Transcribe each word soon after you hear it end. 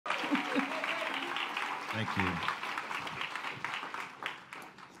Thank you.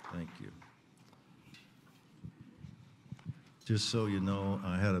 Thank you. Just so you know,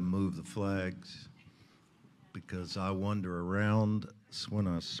 I had to move the flags because I wander around when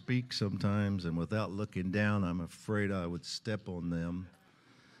I speak sometimes, and without looking down, I'm afraid I would step on them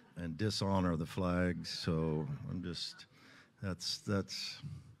and dishonor the flags. So I'm just, that's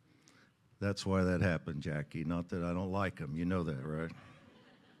why that happened, Jackie. Not that I don't like them. You know that, right?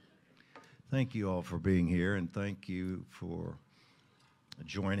 Thank you all for being here, and thank you for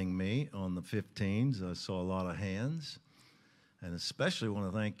joining me on the 15s. I saw a lot of hands, and especially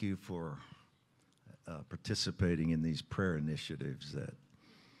want to thank you for participating in these prayer initiatives that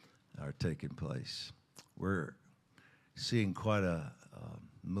are taking place. We're seeing quite a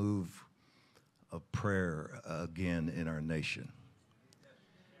move of prayer again in our nation.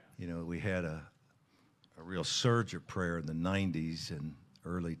 You know, we had a real surge of prayer in the 90s and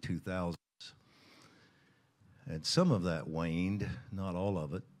early 2000s. And some of that waned, not all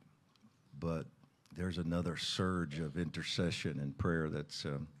of it, but there's another surge of intercession and prayer that's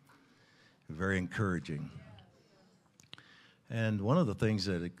very encouraging. And one of the things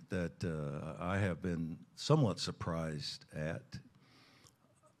that I have been somewhat surprised at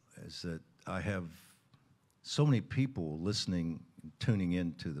is that I have so many people listening, tuning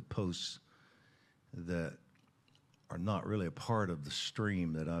into the posts that are not really a part of the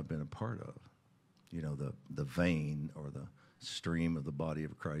stream that I've been a part of. You know, the vein or the stream of the body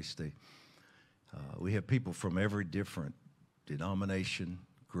of Christ. We have people from every different denomination,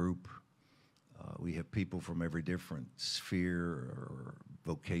 group. We have people from every different sphere or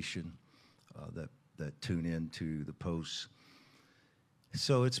vocation that tune into the posts.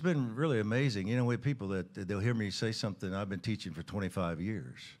 So it's been really amazing. You know, we have people that they'll hear me say something I've been teaching for 25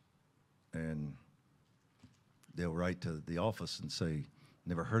 years, and they'll write to the office and say,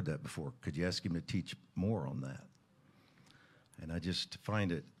 "Never heard that before. Could you ask him to teach more on that?" And I just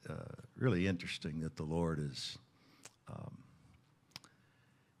find it really interesting that the Lord is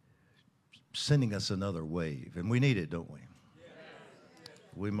sending us another wave. And we need it, don't we? Yes.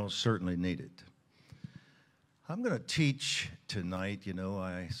 We most certainly need it. I'm going to teach tonight. You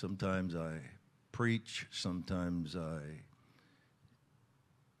know, sometimes I preach, sometimes I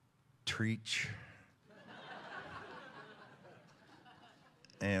treach.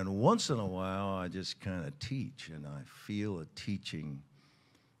 And once in a while, I just kind of teach, and I feel a teaching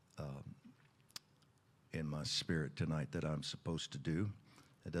in my spirit tonight that I'm supposed to do.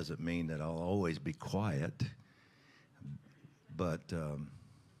 That doesn't mean that I'll always be quiet, but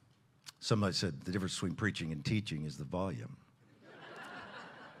somebody said the difference between preaching and teaching is the volume.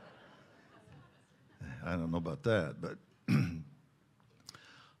 I don't know about that, but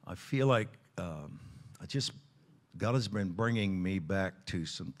I feel like God has been bringing me back to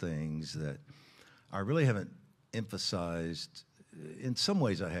some things that I really haven't emphasized. In some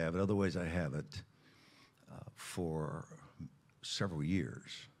ways I have, in other ways I haven't, for several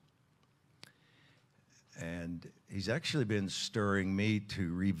years. And he's actually been stirring me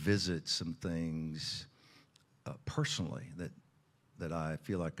to revisit some things personally that I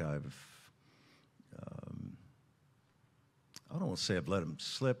feel like I've, I don't want to say I've let them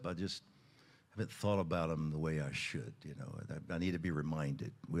slip, I just haven't thought about them the way I should, you know. I need to be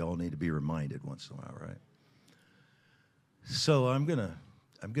reminded. We all need to be reminded once in a while, right? So I'm gonna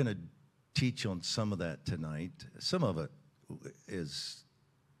teach on some of that tonight. Some of it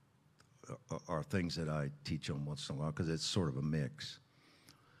are things that I teach on once in a while because it's sort of a mix.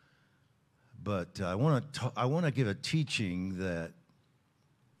 But I want to give a teaching that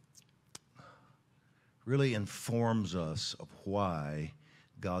really informs us of why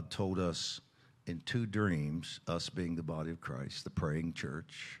God told us in 2 dreams, us being the body of Christ, the praying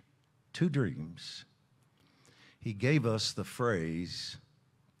church, 2 dreams, he gave us the phrase,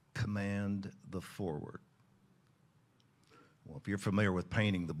 "Command the forward." Well, if you're familiar with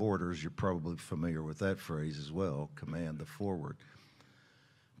painting the borders, you're probably familiar with that phrase as well, "Command the forward."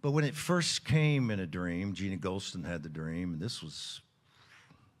 But when it first came in a dream, Gina Golston had the dream, and this was,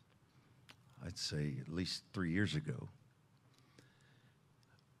 I'd say, at least 3 years ago.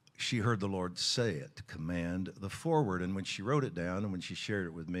 She heard the Lord say it, "Command the forward." And when she wrote it down and when she shared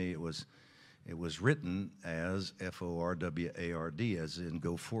it with me, it was written as F-O-R-W-A-R-D, as in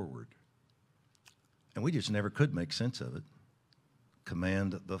go forward. And we just never could make sense of it.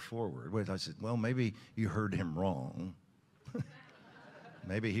 Command the forward. Wait, I said, well, maybe you heard him wrong.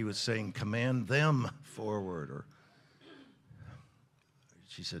 Maybe he was saying command them forward. Or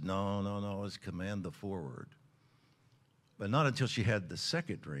she said, no, it's command the forward. But not until she had the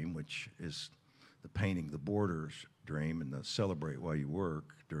second dream, which is the painting the borders dream and the celebrate while you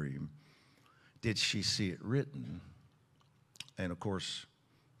work dream, did she see it written? And of course,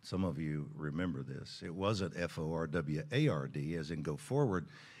 some of you remember this. It wasn't F-O-R-W-A-R-D, as in go forward.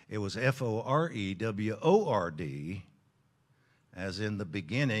 It was F-O-R-E-W-O-R-D, as in the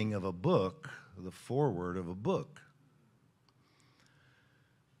beginning of a book, the foreword of a book.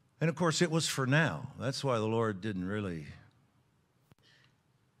 And of course, it was for now. That's why the Lord didn't really,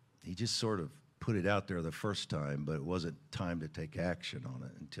 he just sort of put it out there the first time, but it wasn't time to take action on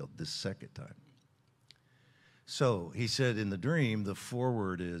it until this second time. So he said in the dream, the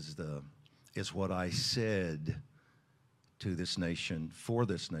foreword is what I said to this nation, for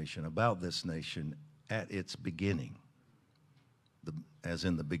this nation, about this nation at its beginning, as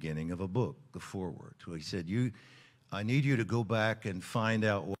in the beginning of a book, the foreword. So he said, I need you to go back and find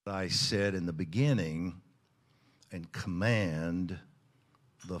out what I said in the beginning and command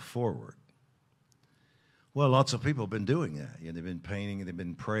the foreword. Well, lots of people have been doing that. You know, they've been painting, they've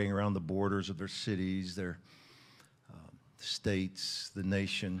been praying around the borders of their cities, their states, the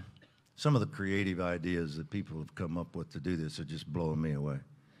nation. Some of the creative ideas that people have come up with to do this are just blowing me away.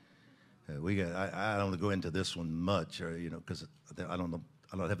 I don't want to go into this one much, because I don't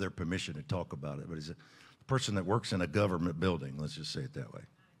have their permission to talk about it. But he's a person that works in a government building. Let's just say it that way.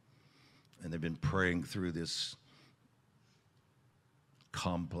 And they've been praying through this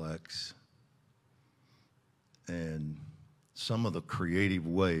complex and some of the creative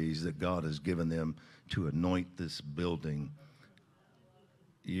ways that God has given them to anoint this building,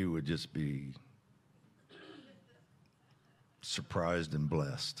 you would just be surprised and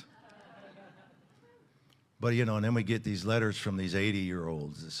blessed. But, and then we get these letters from these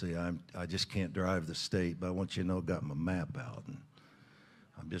 80-year-olds that say, I just can't drive the state, but I want you to know I got my map out. And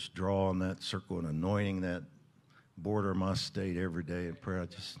I'm just drawing that circle and anointing that border of my state every day in prayer.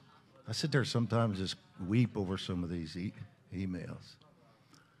 I sit there sometimes just weep over some of these emails.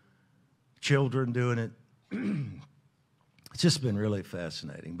 Children doing it. It's just been really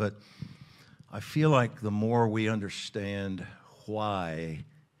fascinating. But I feel like the more we understand why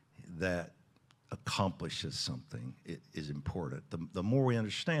that accomplishes something, it is important. The more we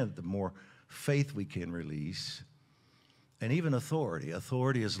understand it, the more faith we can release, and even authority.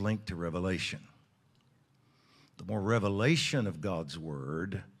 Authority is linked to revelation. The more revelation of God's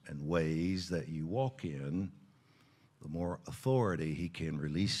word and ways that you walk in, the more authority he can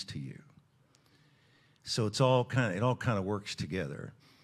release to you. So it all kind of works together.